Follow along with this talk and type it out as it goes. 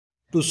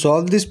To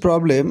solve this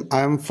problem,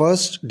 I am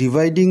first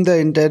dividing the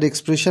entire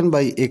expression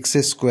by x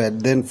square,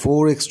 then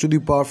 4x to the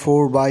power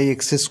 4 by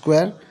x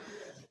square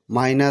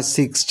minus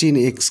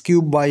 16x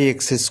cube by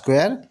x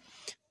square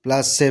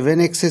plus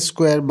 7x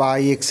square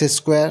by x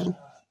square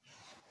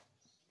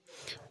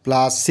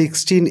plus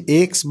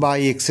 16x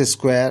by x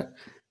square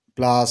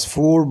plus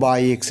 4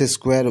 by x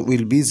square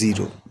will be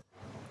 0.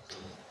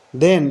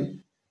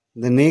 Then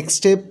the next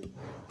step,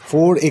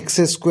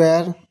 4x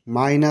square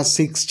minus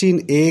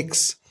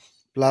 16x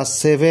plus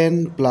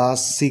 7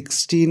 plus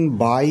 16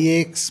 by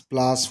x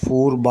plus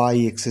 4 by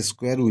x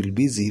square will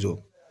be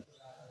 0.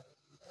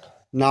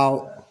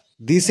 Now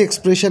this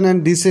expression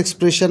and this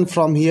expression,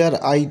 from here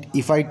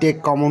if I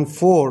take common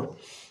 4,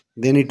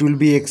 then it will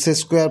be x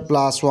square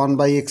plus 1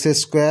 by x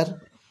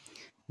square.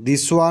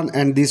 This one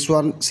and this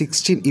one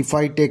 16, if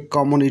I take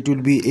common, it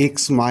will be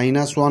x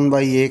minus 1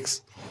 by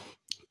x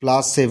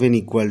plus 7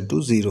 equal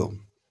to 0.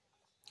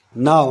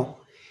 Now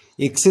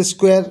x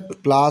square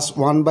plus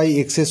 1 by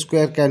x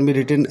square can be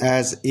written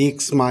as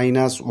x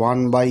minus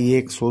 1 by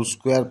x whole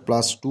square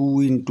plus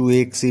 2 into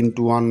x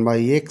into 1 by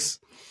x.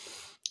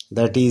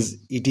 That is,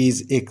 it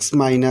is x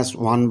minus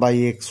 1 by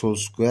x whole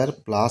square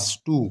plus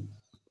 2.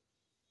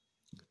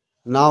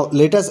 Now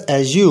let us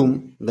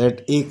assume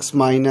that x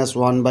minus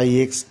 1 by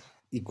x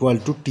equal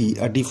to t,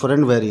 a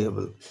different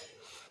variable.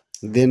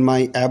 Then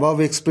my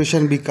above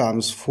expression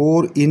becomes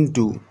 4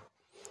 into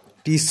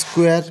t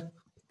square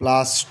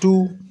plus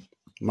 2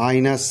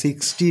 minus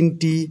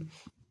 16t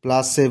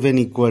plus 7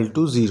 equal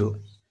to 0.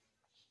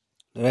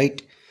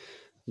 Right?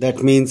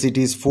 That means it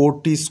is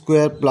 4t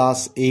square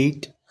plus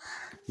 8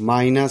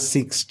 minus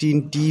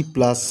 16t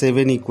plus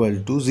 7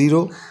 equal to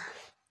 0.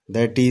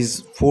 That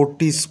is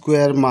 4t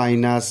square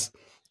minus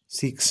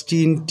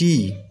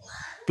 16t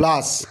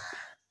plus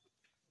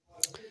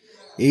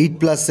 8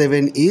 plus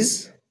 7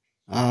 is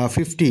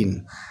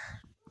 15.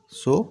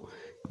 So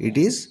it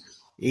is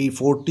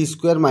 40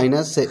 square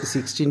minus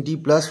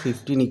 16t plus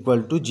 15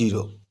 equal to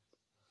 0.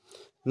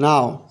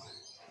 Now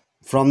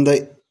from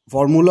the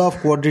formula of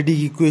quadratic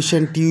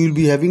equation, t will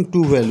be having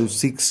two values,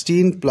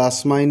 16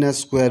 plus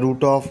minus square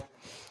root of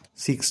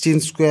 16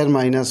 square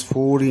minus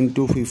 4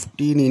 into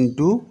 15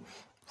 into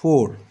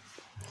 4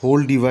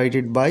 whole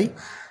divided by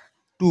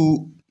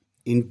 2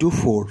 into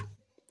 4,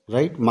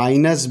 right,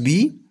 minus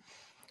b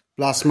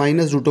plus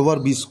minus root over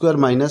b square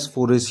minus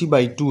 4ac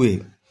by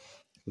 2a.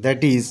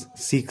 That is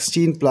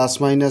 16 plus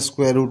minus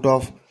square root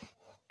of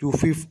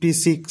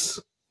 256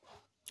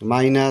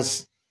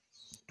 minus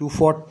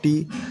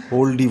 240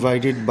 whole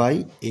divided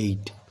by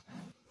 8.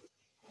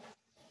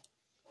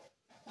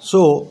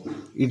 So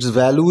its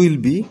value will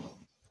be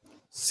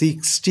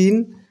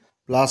 16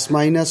 plus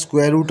minus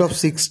square root of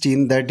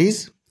 16, that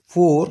is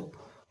 4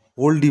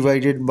 whole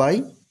divided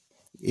by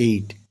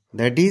 8.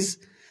 That is,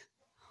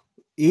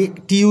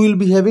 t will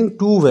be having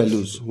two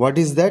values. What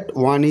is that?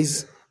 One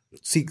is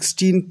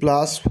 16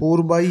 plus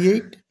 4 by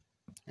 8,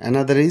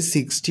 another is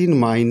 16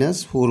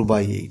 minus 4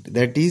 by 8.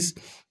 That is,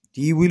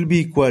 t will be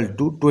equal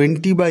to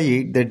 20 by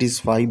 8, that is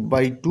 5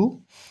 by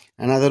 2.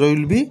 Another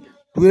will be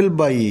 12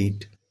 by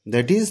 8,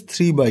 that is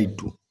 3 by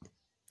 2.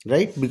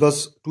 Right?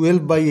 Because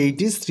 12 by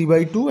 8 is 3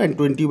 by 2 and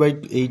 20 by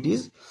 8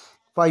 is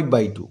 5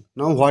 by 2.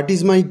 Now what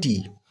is my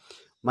t?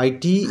 My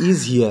t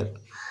is here.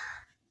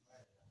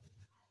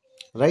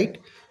 Right?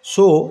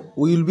 So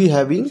we will be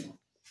having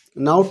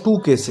now two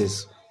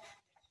cases.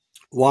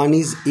 One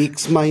is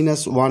x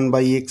minus 1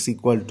 by x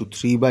equal to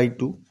 3 by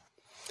 2.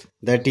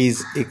 That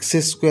is x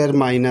square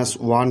minus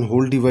 1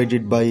 whole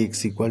divided by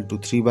x equal to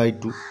 3 by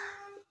 2.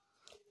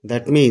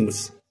 That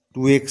means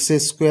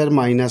 2x square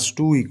minus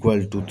 2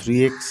 equal to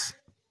 3x.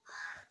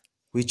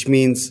 Which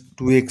means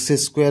 2x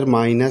square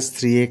minus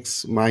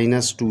 3x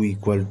minus 2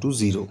 equal to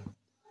 0.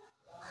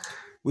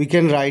 We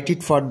can write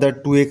it further,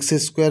 2x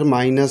square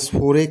minus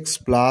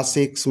 4x plus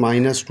x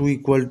minus 2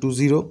 equal to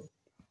 0.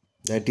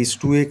 That is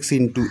 2x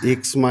into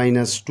x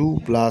minus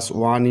 2 plus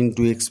 1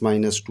 into x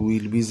minus 2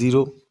 will be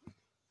 0.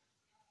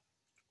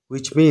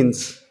 Which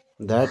means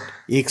that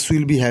x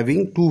will be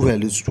having two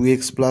values,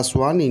 2x plus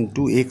 1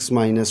 into x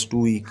minus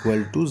 2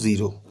 equal to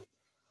 0.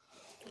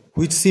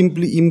 Which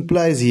simply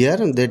implies here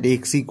that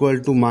x equal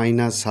to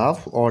minus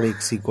half or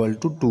x equal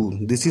to 2.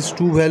 This is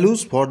two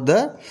values for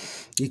the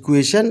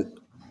equation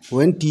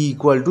when t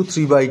equal to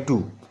 3 by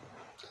 2.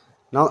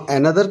 Now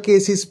another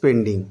case is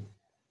pending.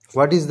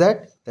 What is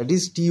that? That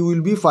is t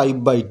will be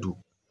 5 by 2.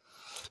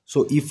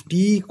 So if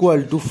t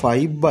equal to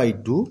 5 by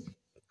 2,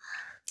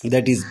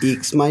 that is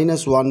x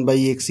minus 1 by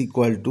x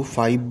equal to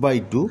 5 by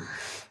 2.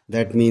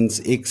 That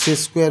means x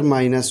square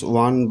minus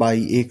 1 by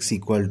x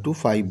equal to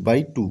 5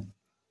 by 2.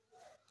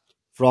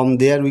 From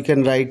there we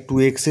can write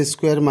 2x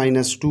square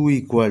minus 2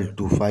 equal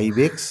to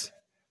 5x.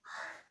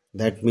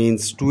 That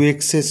means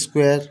 2x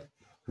square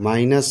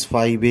minus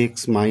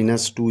 5x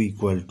minus 2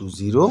 equal to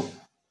 0.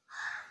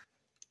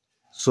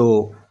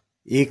 So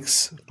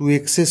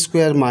 2x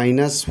square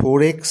minus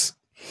 4x,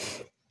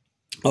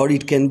 or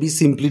it can be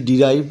simply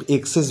derived,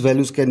 x's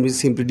values can be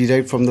simply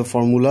derived from the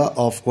formula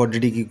of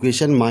quadratic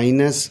equation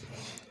minus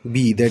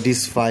b, that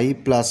is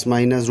 5 plus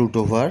minus root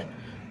over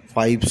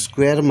 5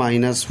 square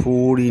minus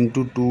 4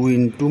 into 2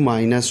 into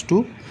minus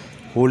 2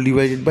 whole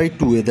divided by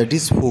 2a, that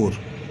is 4,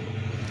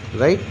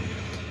 right?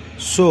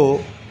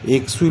 So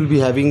x will be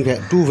having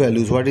two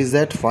values. What is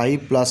that?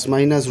 5 plus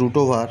minus root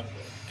over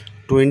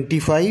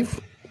 25,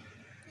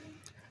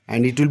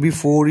 and it will be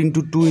 4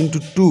 into 2 into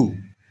 2,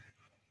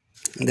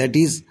 that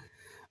is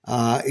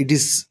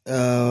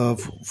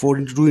 4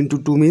 into 2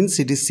 into 2 means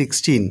it is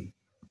 16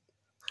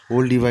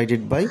 whole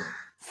divided by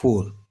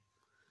 4.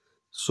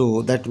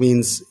 So that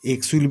means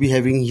x will be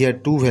having here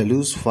two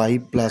values,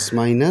 5 plus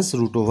minus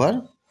root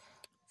over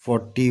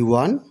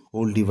 41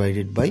 whole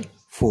divided by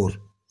 4.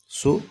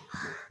 So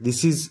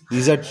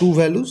these are two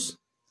values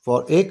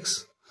for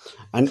x,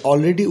 and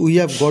already we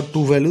have got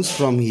two values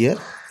from here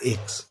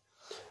x.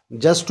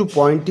 Just to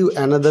point you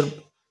another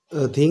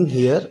thing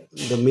here,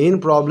 the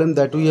main problem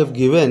that we have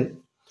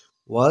given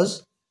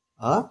was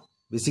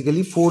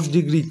basically fourth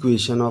degree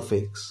equation of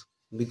x,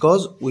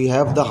 because we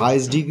have the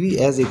highest degree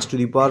as x to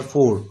the power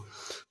 4.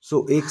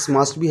 So x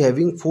must be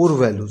having 4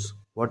 values.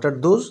 What are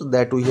those?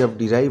 That we have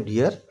derived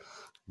here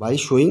by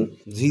showing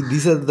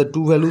these are the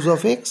two values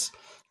of x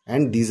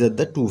and these are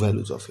the two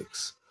values of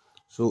x.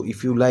 So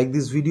if you like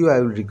this video, I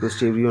will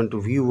request everyone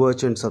to view,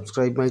 watch and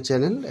subscribe my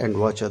channel and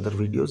watch other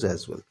videos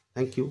as well.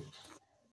 Thank you.